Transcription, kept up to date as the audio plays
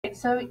right,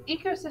 so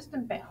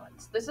ecosystem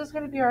balance. This is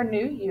going to be our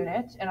new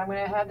unit, and I'm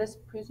going to have this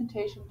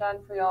presentation done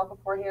for y'all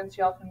beforehand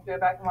so y'all can go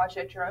back and watch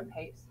it at your own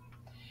pace.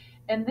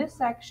 In this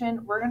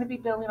section, we're going to be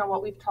building on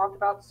what we've talked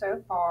about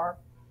so far,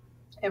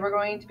 and we're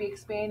going to be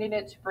expanding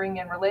it to bring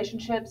in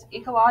relationships,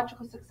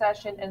 ecological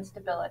succession, and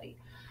stability.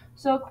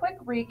 So a quick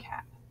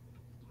recap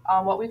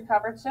on what we've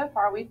covered so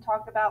far. We've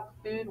talked about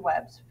food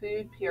webs,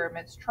 food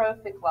pyramids,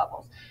 trophic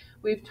levels.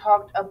 We've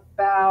talked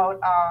about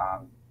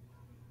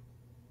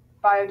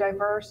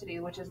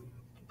biodiversity, which is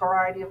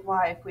variety of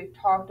life. We've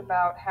talked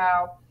about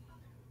how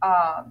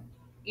um,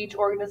 each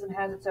organism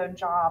has its own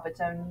job, its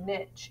own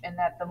niche, and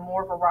that the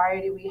more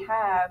variety we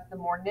have, the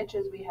more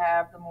niches we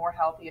have, the more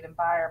healthy an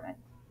environment.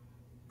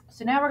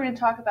 So now we're going to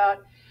talk about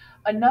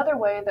another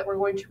way that we're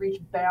going to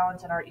reach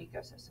balance in our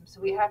ecosystem. So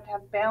we have to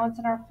have balance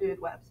in our food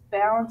webs,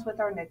 balance with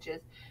our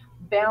niches,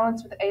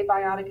 balance with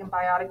abiotic and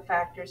biotic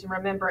factors. And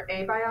remember,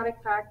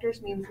 abiotic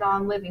factors means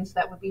non-living, so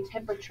that would be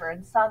temperature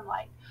and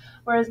sunlight.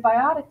 Whereas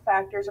biotic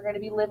factors are going to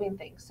be living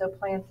things, so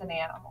plants and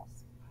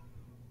animals.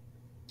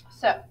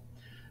 So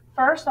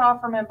first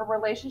off, remember,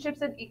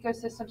 relationships and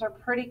ecosystems are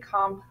pretty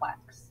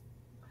complex.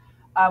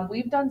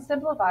 We've done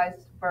simplified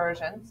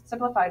versions,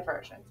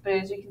 but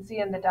as you can see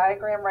in the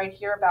diagram right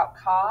here about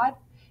cod,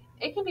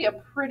 it can be a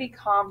pretty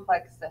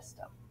complex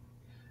system.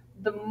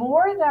 The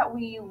more that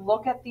we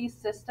look at these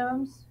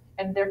systems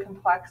and their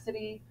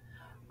complexity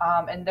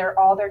and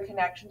all their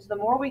connections, the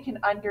more we can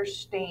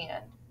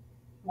understand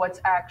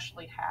what's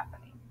actually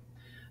happening.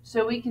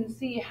 So we can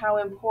see how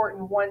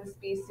important one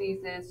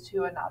species is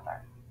to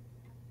another.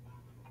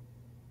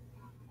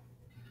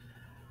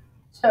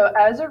 So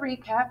as a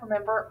recap,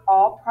 remember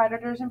all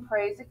predators and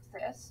prey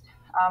exist.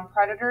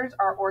 Predators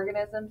are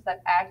organisms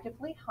that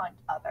actively hunt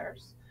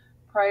others.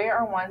 Prey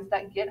are ones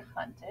that get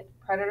hunted.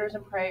 Predators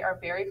and prey are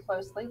very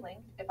closely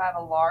linked. If I have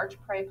a large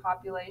prey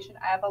population,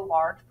 I have a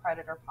large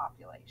predator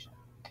population.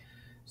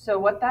 So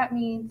what that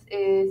means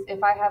is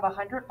if I have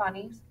 100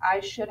 bunnies,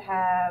 I should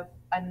have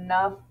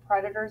enough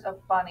predators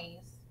of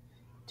bunnies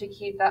to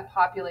keep that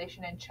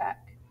population in check.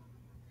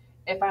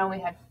 If I only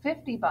had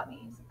 50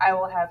 bunnies, I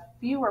will have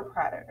fewer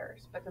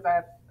predators because I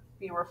have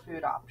fewer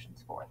food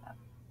options for them.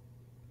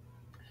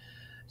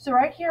 So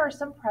right here are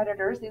some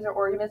predators. These are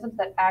organisms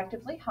that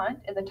actively hunt.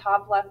 In the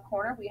top left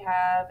corner, we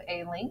have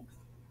a lynx.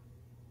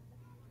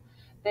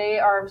 They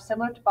are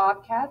similar to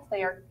bobcats.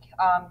 They are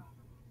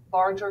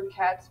larger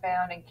cats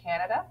found in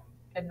Canada,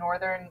 in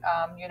northern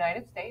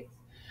United States.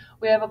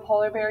 We have a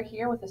polar bear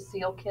here with a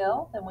seal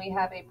kill. Then we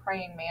have a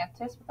praying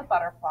mantis with a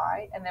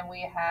butterfly. And then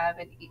we have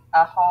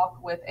a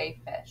hawk with a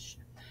fish.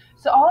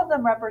 So all of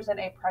them represent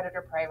a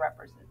predator-prey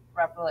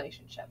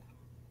relationship.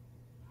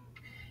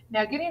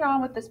 Now getting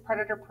on with this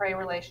predator-prey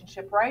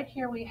relationship, right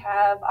here we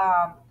have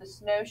the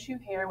snowshoe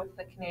hare with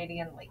the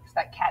Canadian lynx,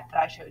 that cat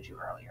that I showed you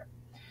earlier.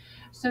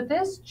 So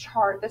this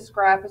chart, this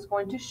graph is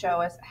going to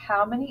show us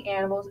how many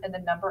animals in the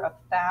number of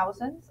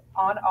thousands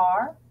on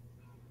our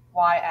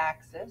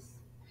y-axis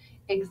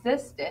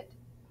existed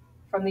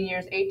from the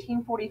years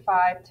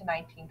 1845 to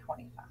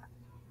 1925.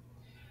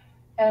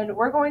 And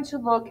we're going to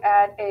look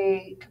at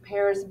a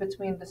comparison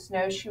between the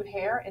snowshoe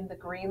hare in the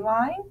green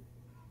line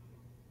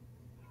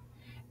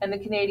and the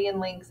Canadian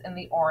lynx in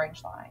the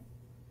orange line.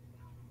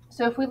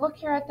 So if we look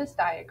here at this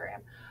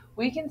diagram,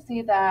 we can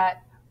see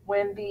that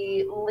when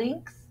the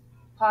lynx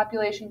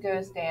population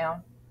goes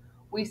down,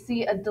 we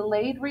see a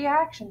delayed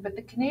reaction, but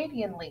the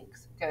Canadian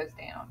lynx goes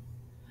down.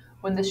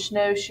 When the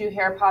snowshoe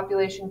hare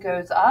population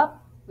goes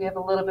up, we have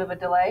a little bit of a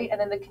delay,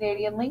 and then the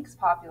Canadian lynx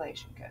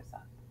population goes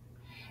up.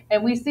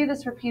 And we see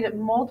this repeated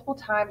multiple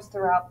times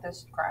throughout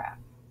this graph.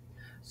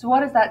 So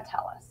what does that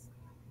tell us?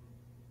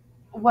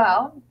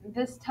 Well,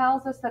 this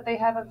tells us that they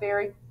have a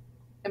very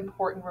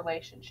important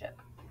relationship.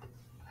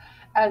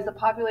 As the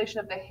population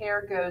of the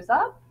hare goes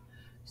up,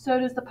 so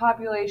does the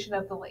population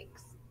of the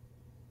lynx.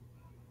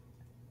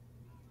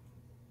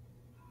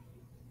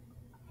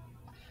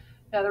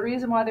 Now, the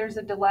reason why there's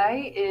a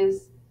delay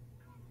is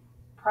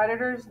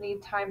predators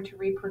need time to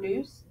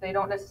reproduce. They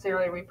don't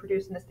necessarily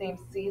reproduce in the same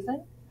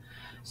season.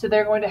 So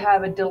they're going to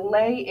have a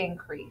delay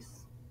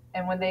increase.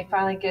 And when they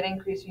finally get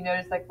increased, you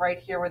notice like right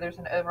here where there's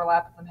an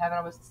overlap of them having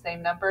almost the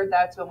same number,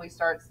 that's when we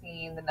start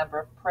seeing the number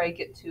of prey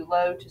get too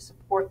low to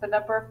support the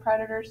number of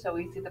predators. So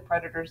we see the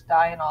predators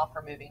dying off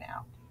or moving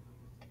out.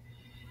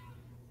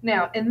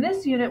 Now, in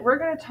this unit, we're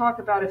going to talk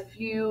about a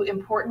few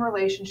important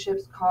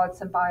relationships called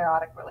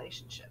symbiotic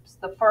relationships.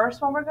 The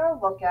first one we're going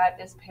to look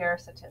at is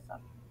parasitism.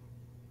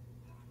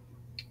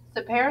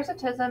 So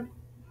parasitism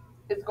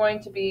is going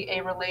to be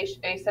a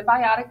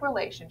symbiotic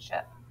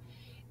relationship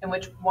in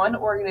which one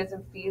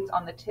organism feeds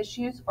on the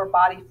tissues or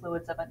body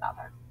fluids of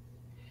another.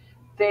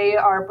 They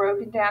are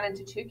broken down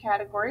into two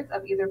categories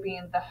of either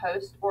being the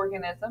host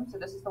organism, so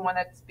this is the one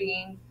that's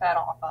being fed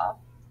off of,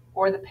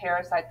 or the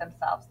parasite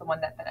themselves, the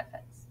one that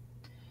benefits.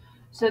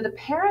 So the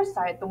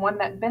parasite, the one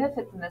that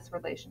benefits in this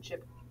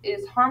relationship,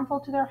 is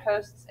harmful to their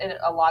hosts in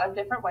a lot of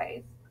different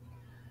ways.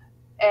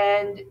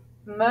 And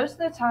most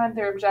of the time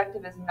their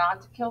objective is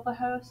not to kill the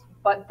host,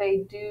 but they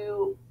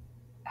do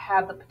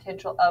have the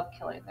potential of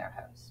killing their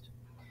host.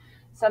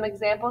 Some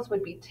examples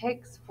would be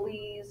ticks,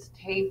 fleas,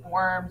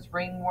 tapeworms,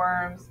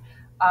 ringworms,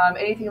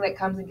 anything that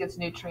comes and gets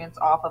nutrients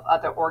off of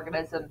other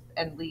organisms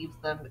and leaves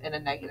them in a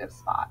negative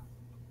spot.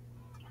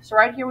 So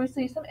right here we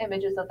see some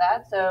images of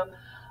that. So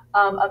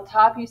up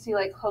top you see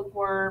like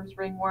hookworms,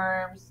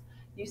 ringworms.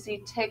 You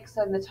see ticks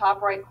in the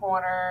top right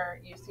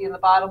corner. You see in the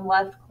bottom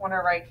left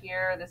corner right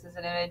here, this is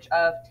an image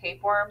of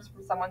tapeworms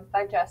from someone's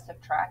digestive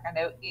tract. I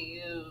know,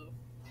 ew.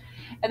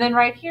 And then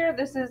right here,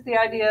 this is the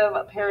idea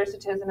of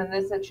parasitism in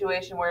this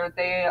situation where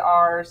they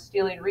are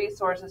stealing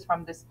resources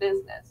from this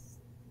business.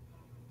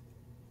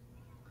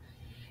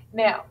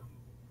 Now,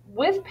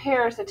 with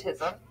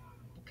parasitism,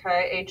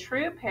 okay, a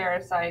true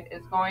parasite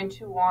is going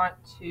to want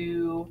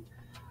to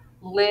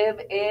live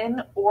in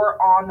or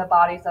on the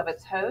bodies of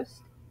its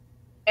host,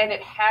 and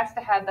it has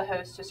to have the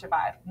host to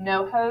survive.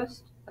 No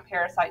host, the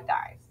parasite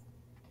dies.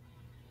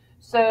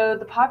 So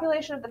the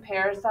population of the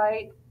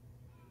parasite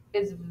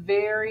is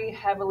very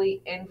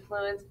heavily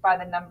influenced by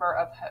the number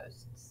of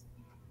hosts.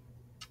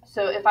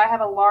 So if I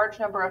have a large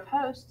number of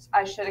hosts,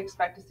 I should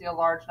expect to see a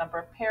large number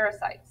of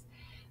parasites.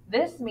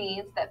 This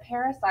means that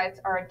parasites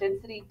are a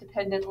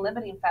density-dependent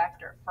limiting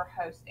factor for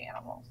host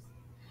animals.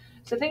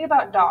 So think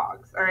about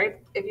dogs, all right?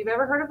 If you've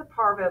ever heard of the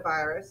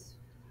parvovirus,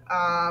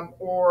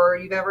 or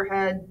you've ever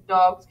had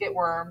dogs get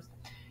worms,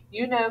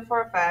 you know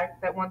for a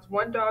fact that once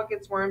one dog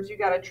gets worms, you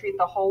got to treat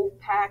the whole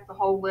pack, the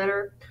whole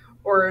litter,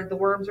 or the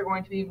worms are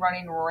going to be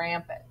running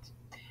rampant.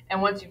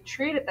 And once you've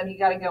treated them, you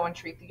got to go and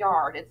treat the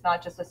yard. It's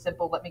not just a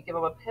simple, let me give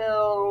them a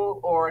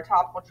pill or a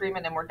topical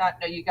treatment and we're done.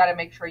 No, you got to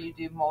make sure you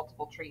do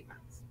multiple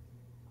treatments.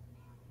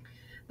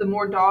 The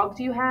more dogs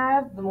you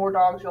have, the more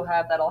dogs you'll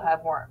have that'll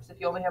have worms. If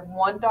you only have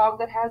one dog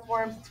that has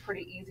worms, it's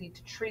pretty easy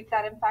to treat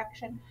that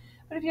infection.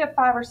 But if you have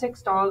 5 or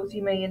 6 dogs,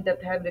 you may end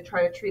up having to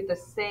try to treat the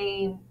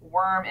same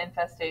worm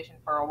infestation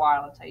for a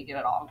while until you get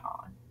it all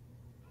gone.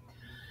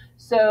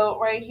 So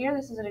right here,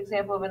 this is an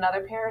example of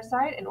another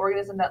parasite. An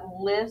organism that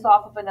lives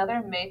off of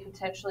another may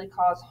potentially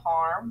cause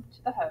harm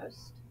to the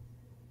host.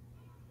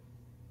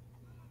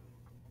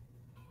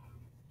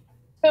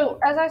 So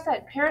as I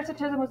said,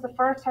 parasitism was the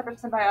first type of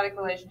symbiotic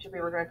relationship we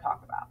were going to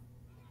talk about.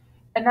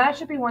 And that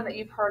should be one that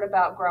you've heard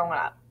about growing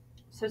up.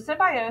 So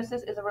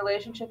symbiosis is a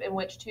relationship in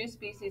which two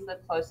species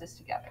live closest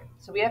together.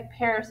 So we have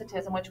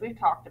parasitism, which we've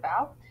talked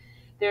about.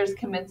 There's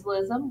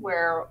commensalism,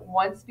 where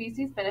one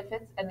species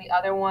benefits and the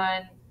other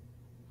one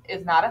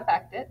is not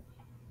affected.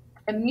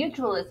 And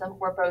mutualism,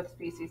 where both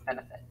species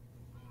benefit.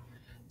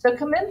 So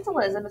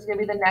commensalism is going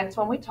to be the next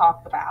one we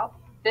talk about.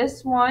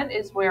 This one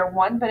is where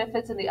one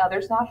benefits and the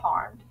other's not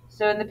harmed.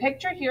 So in the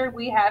picture here,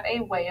 we have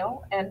a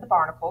whale and the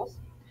barnacles.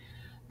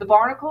 The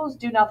barnacles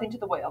do nothing to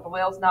the whale. The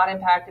whale's not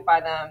impacted by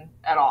them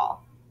at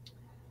all.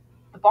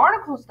 The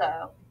barnacles,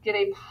 though, get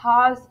a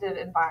positive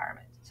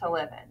environment to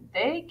live in.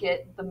 They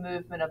get the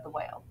movement of the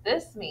whale.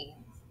 This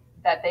means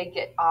that they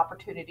get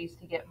opportunities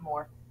to get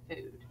more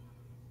food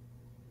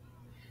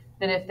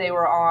than if they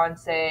were on,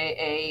 say,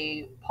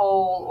 a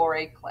pole or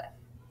a cliff.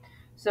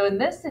 So in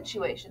this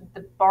situation,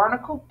 the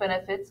barnacle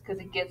benefits because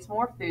it gets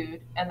more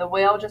food, and the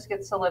whale just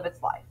gets to live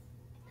its life.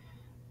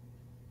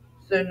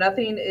 So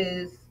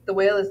the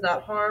whale is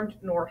not harmed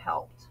nor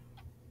helped.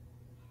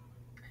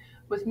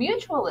 With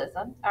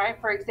mutualism, all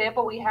right, for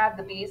example, we have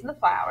the bees and the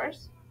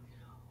flowers.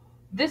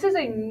 This is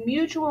a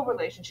mutual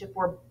relationship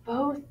where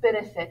both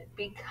benefit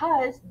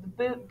because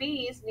the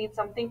bees need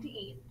something to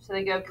eat. So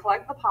they go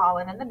collect the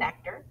pollen and the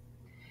nectar.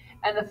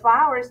 And the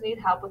flowers need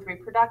help with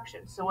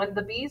reproduction. So when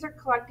the bees are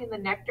collecting the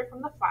nectar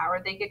from the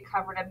flower, they get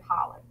covered in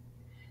pollen.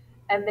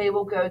 And they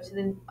will go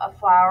to a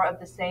flower of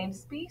the same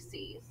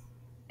species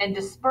and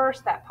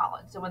disperse that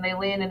pollen. So when they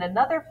land in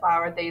another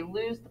flower, they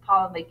lose the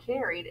pollen they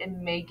carried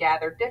and may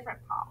gather different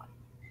pollen.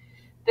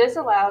 This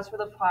allows for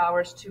the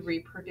flowers to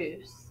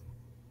reproduce.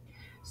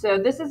 So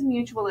this is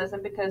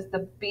mutualism because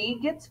the bee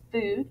gets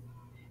food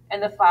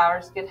and the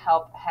flowers get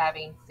help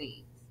having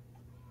seeds.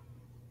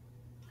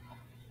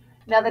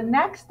 Now, the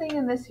next thing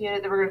in this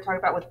unit that we're going to talk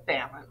about with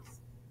balance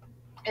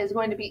is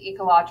going to be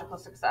ecological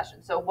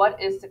succession. So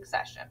what is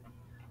succession?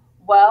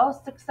 Well,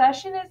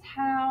 succession is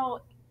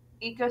how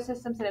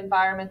ecosystems and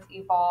environments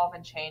evolve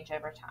and change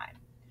over time.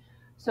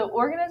 So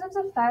organisms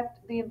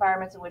affect the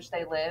environments in which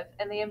they live,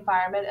 and the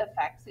environment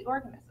affects the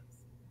organisms.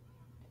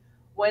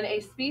 When a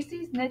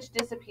species niche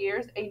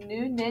disappears, a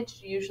new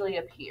niche usually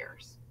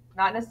appears.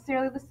 Not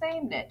necessarily the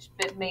same niche,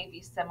 but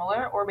maybe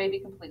similar or maybe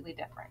completely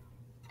different.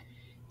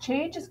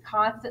 Change is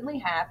constantly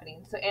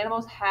happening, so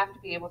animals have to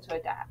be able to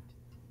adapt.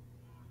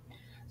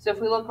 So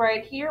if we look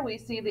right here, we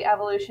see the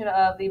evolution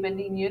of the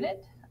bending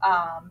unit,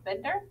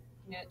 Bender,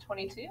 unit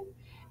 22.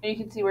 And you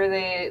can see where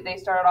they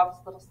started off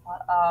as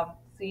little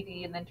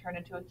CD and then turned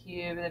into a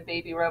cube, and then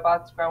baby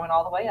robots growing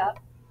all the way up.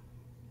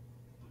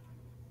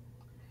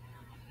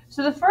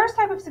 So the first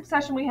type of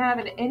succession we have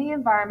in any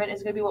environment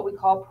is going to be what we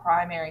call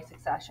primary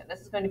succession.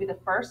 This is going to be the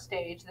first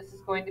stage. This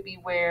is going to be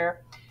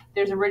where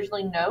there's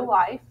originally no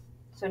life,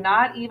 so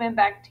not even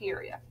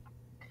bacteria.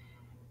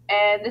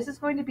 And this is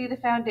going to be the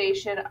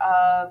foundation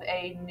of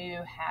a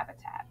new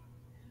habitat.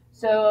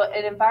 So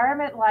an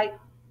environment like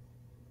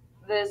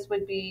This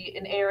would be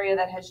an area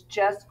that has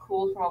just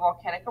cooled from a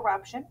volcanic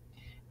eruption.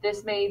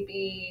 This may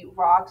be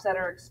rocks that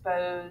are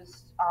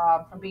exposed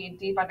from being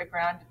deep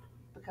underground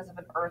because of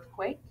an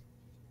earthquake.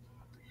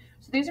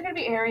 So these are going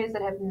to be areas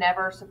that have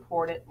never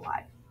supported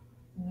life.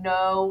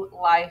 No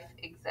life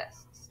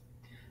exists.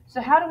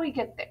 So how do we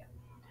get there?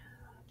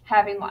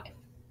 Having life.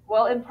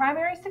 Well, in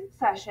primary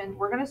succession,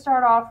 we're going to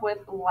start off with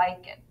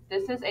lichen.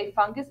 This is a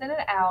fungus and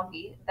an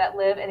algae that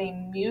live in a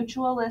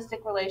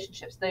mutualistic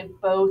relationship. So they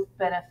both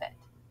benefit.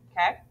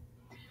 Okay?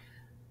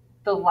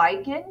 The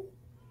lichen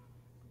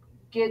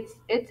gets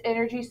its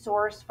energy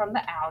source from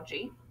the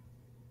algae.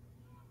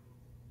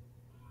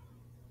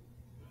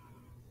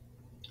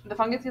 The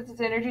fungus gets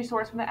its energy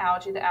source from the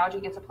algae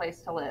gets a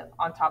place to live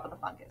on top of the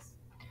fungus.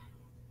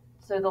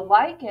 So the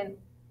lichen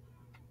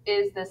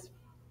is this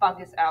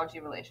fungus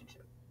algae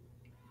relationship.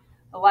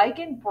 The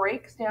lichen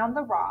breaks down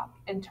the rock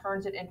and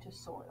turns it into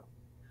soil.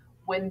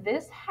 When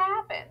this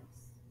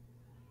happens,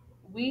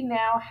 we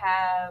now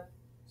have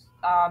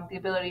the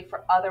ability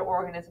for other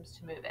organisms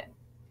to move in.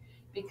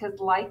 Because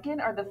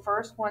lichen are the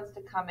first ones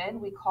to come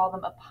in, we call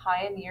them a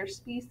pioneer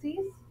species.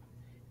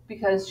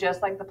 Because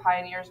just like the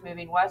pioneers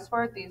moving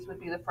westward, these would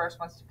be the first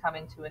ones to come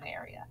into an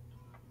area.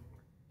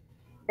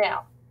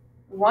 Now,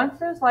 once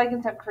those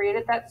lichens have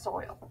created that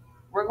soil,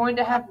 we're going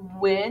to have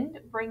wind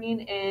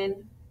bringing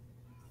in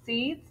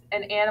seeds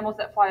and animals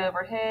that fly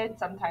overhead.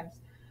 Sometimes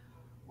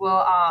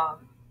will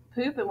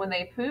poop, and when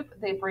they poop,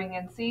 they bring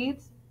in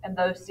seeds, and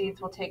those seeds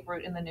will take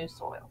root in the new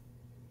soil.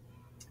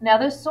 Now,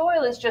 this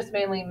soil is just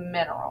mainly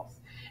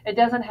minerals. It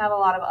doesn't have a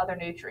lot of other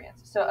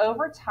nutrients. So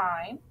over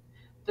time,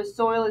 the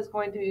soil is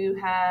going to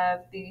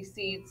have the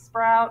seeds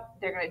sprout,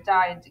 they're going to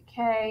die and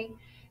decay,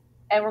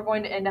 and we're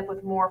going to end up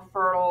with more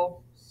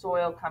fertile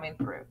soil coming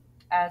through.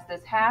 As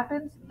this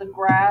happens, the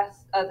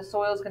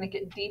soil is going to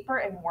get deeper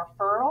and more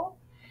fertile,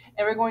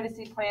 and we're going to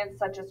see plants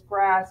such as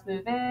grass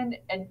move in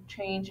and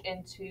change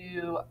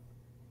into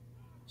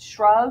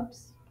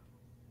shrubs,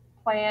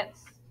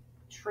 plants,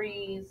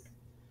 trees,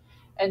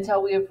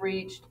 until we have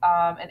reached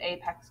an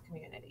apex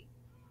community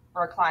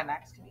or a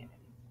climax community.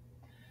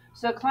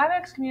 So a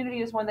climax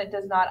community is one that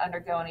does not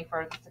undergo any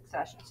further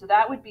succession. So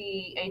that would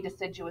be a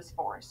deciduous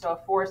forest. So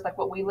a forest like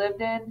what we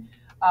lived in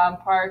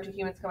prior to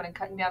humans coming and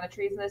cutting down the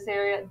trees in this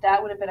area,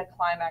 that would have been a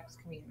climax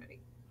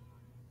community.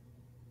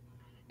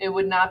 It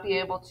would not be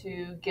able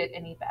to get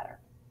any better.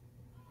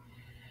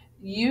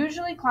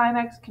 Usually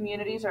climax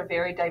communities are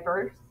very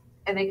diverse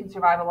and they can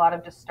survive a lot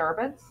of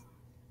disturbance.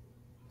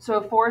 So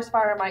a forest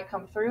fire might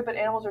come through, but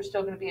animals are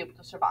still going to be able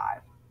to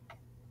survive.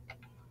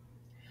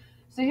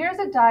 So here's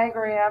a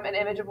diagram, an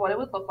image of what it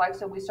would look like.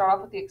 So we start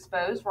off with the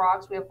exposed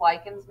rocks. We have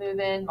lichens move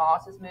in,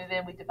 mosses move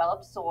in. We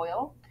develop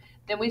soil.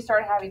 Then we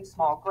start having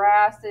small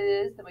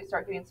grasses. Then we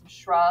start getting some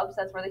shrubs.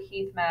 That's where the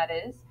heath mat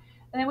is.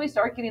 And then we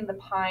start getting the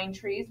pine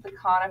trees, the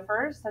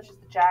conifers, such as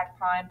the jack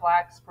pine,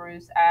 black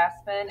spruce,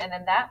 aspen. And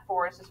then that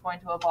forest is going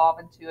to evolve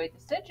into a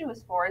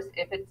deciduous forest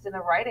if it's in the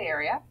right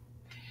area.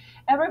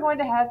 And we're going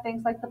to have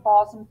things like the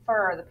balsam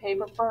fir, the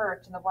paper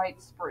birch, and the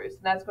white spruce.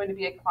 And that's going to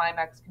be a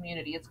climax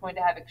community. It's going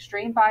to have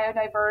extreme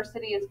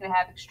biodiversity. It's going to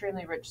have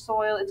extremely rich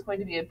soil. It's going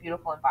to be a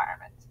beautiful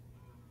environment.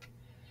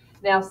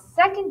 Now,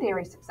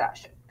 secondary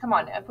succession. Come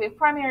on now. If we have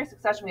primary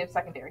succession, we have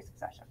secondary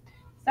succession.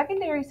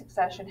 Secondary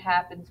succession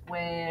happens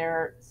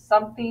where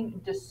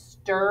something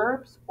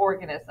disturbs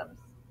organisms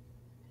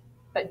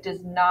but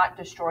does not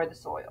destroy the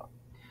soil.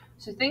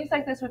 So things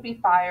like this would be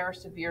fire,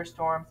 severe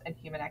storms, and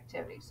human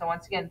activity. So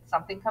once again,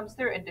 something comes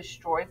through and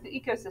destroys the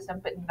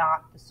ecosystem, but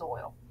not the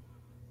soil.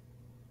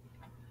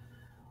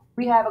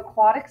 We have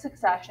aquatic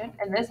succession,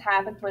 and this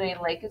happens when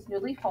a lake is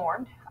newly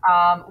formed.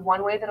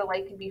 One way that a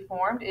lake can be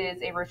formed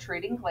is a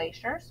retreating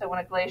glacier. So when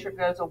a glacier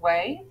goes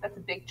away, that's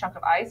a big chunk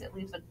of ice. It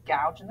leaves a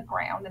gouge in the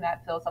ground, and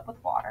that fills up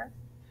with water.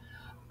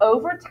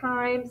 Over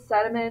time,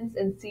 sediments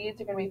and seeds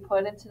are going to be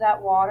put into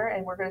that water,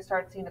 and we're going to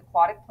start seeing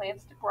aquatic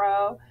plants to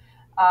grow.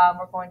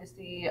 We're going to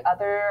see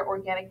other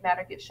organic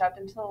matter get shoved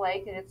into the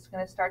lake, and it's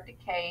going to start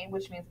decaying,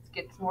 which means it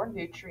gets more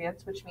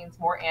nutrients, which means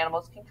more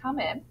animals can come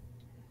in.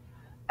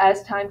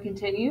 As time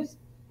continues,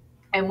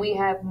 and we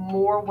have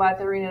more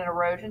weathering and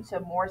erosion, so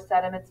more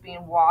sediments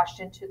being washed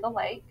into the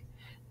lake,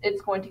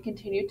 it's going to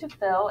continue to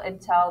fill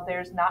until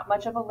there's not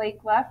much of a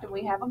lake left, and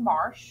we have a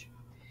marsh.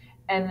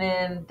 And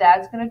then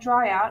that's going to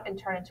dry out and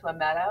turn into a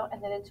meadow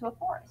and then into a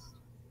forest.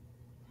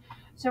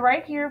 So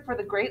right here for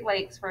the Great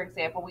Lakes, for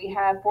example, we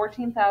have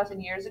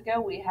 14,000 years ago,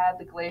 we had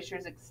the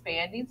glaciers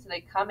expanding. So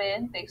they come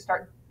in, they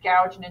start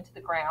gouging into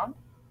the ground.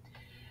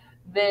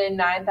 Then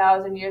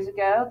 9,000 years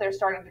ago, they're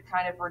starting to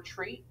kind of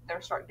retreat.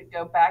 They're starting to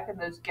go back, and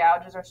those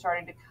gouges are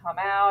starting to come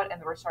out,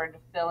 and we're starting to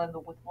fill in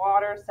with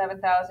water.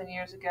 7,000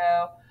 years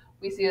ago,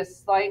 we see a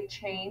slight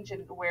change in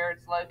where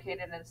it's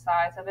located and the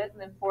size of it.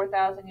 And then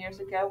 4,000 years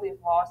ago, we've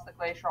lost the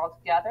glacier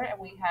altogether, and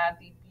we have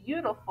the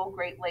beautiful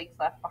Great Lakes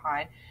left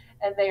behind,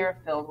 and they are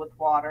filled with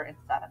water and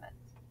sediment.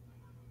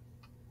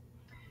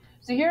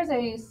 So here's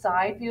a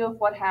side view of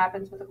what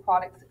happens with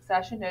aquatic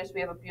succession. Notice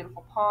we have a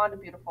beautiful pond, a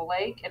beautiful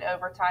lake, and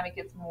over time it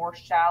gets more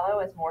shallow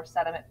as more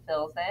sediment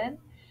fills in.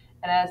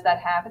 And as that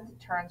happens, it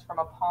turns from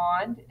a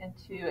pond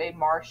into a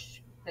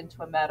marsh, then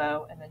to a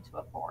meadow, and then to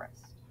a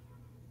forest.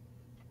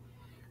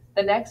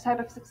 The next type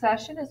of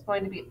succession is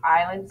going to be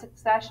island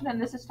succession,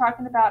 and this is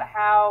talking about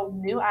how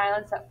new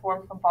islands that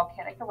form from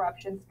volcanic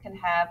eruptions can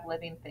have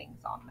living things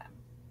on them.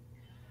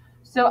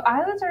 So,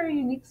 islands are a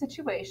unique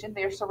situation.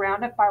 They're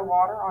surrounded by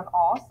water on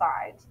all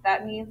sides.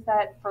 That means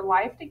that for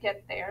life to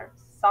get there,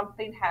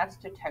 something has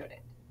to tote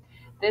it.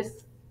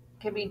 This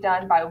can be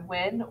done by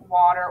wind,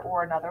 water,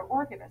 or another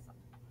organism.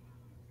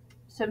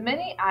 So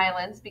many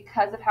islands,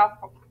 because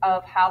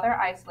of how they're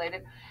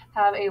isolated,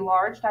 have a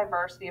large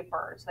diversity of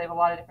birds. They have a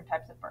lot of different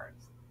types of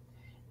birds.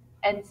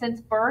 And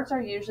since birds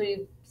are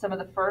usually some of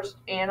the first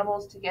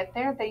animals to get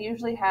there, they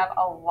usually have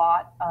a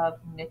lot of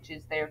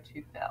niches there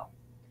to fill.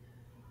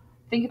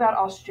 Think about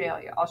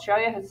Australia.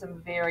 Australia has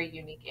some very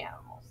unique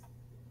animals.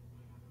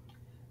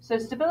 So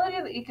stability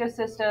of the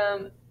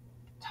ecosystem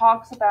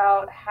talks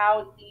about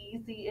how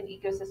easy an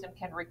ecosystem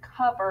can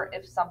recover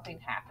if something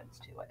happens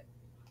to it.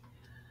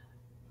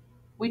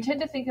 We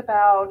tend to think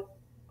about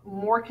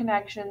more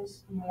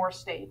connections, more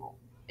stable.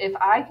 If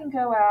I can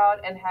go out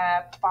and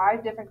have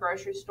 5 different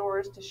grocery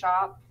stores to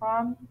shop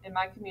from in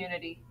my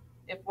community,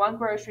 if one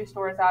grocery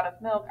store is out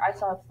of milk, I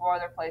still have 4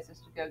 other places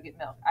to go get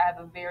milk. I have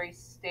a very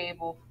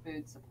stable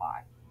food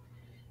supply.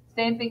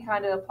 Same thing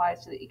kind of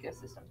applies to the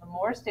ecosystem. The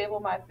more stable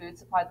my food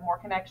supply, the more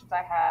connections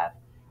I have,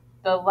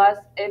 the less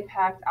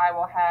impact I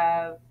will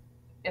have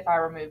if I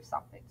remove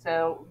something.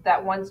 So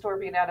that one store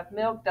being out of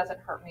milk doesn't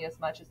hurt me as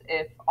much as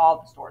if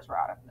all the stores were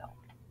out of milk.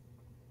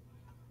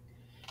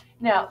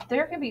 Now,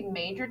 there can be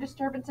major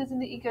disturbances in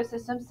the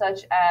ecosystem,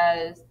 such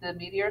as the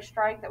meteor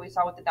strike that we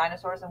saw with the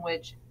dinosaurs, in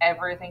which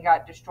everything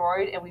got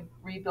destroyed and we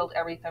rebuilt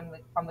everything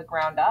from the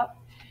ground up.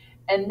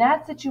 In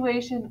that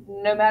situation,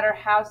 no matter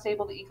how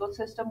stable the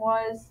ecosystem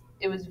was,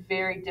 it was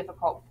very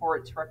difficult for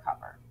it to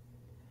recover.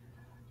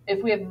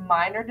 If we have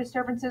minor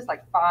disturbances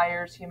like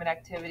fires, human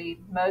activity,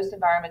 most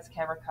environments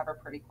can recover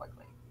pretty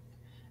quickly.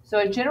 So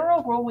a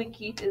general rule we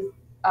keep in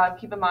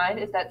mind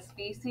is that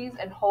species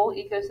and whole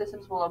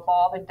ecosystems will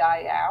evolve and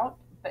die out,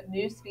 but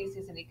new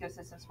species and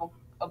ecosystems will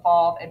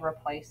evolve and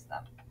replace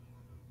them.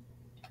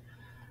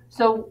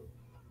 So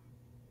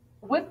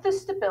with the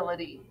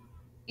stability,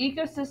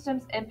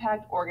 ecosystems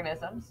impact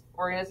organisms,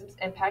 organisms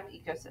impact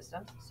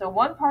ecosystems. So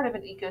one part of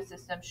an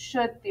ecosystem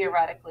should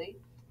theoretically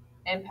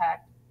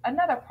impact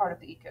another part of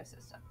the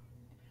ecosystem.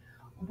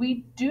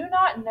 We do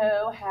not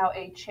know how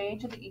a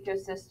change in the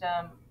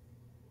ecosystem,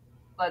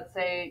 let's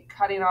say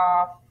cutting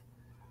off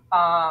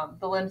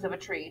the limbs of a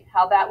tree,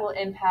 how that will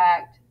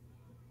impact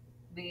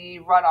the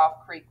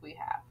runoff creek we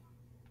have.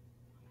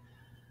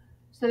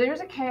 So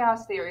there's a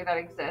chaos theory that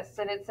exists,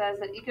 and it says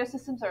that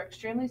ecosystems are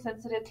extremely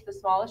sensitive to the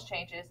smallest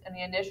changes, and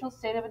the initial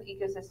state of an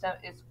ecosystem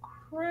is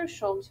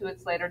crucial to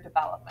its later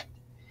development.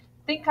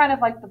 Think kind of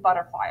like the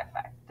butterfly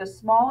effect. The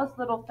smallest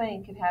little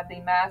thing can have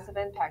the massive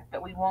impact,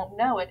 but we won't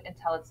know it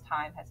until its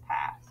time has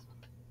passed.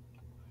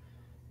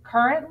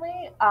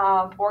 Currently,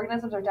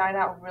 organisms are dying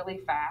out really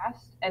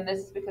fast, and this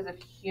is because of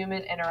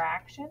human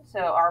interaction. So,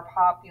 our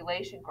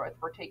population growth,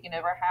 we're taking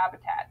over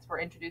habitats,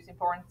 we're introducing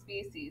foreign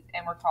species,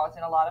 and we're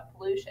causing a lot of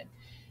pollution.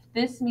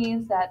 This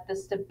means that the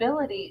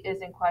stability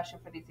is in question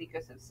for these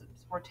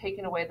ecosystems. We're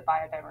taking away the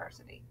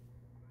biodiversity.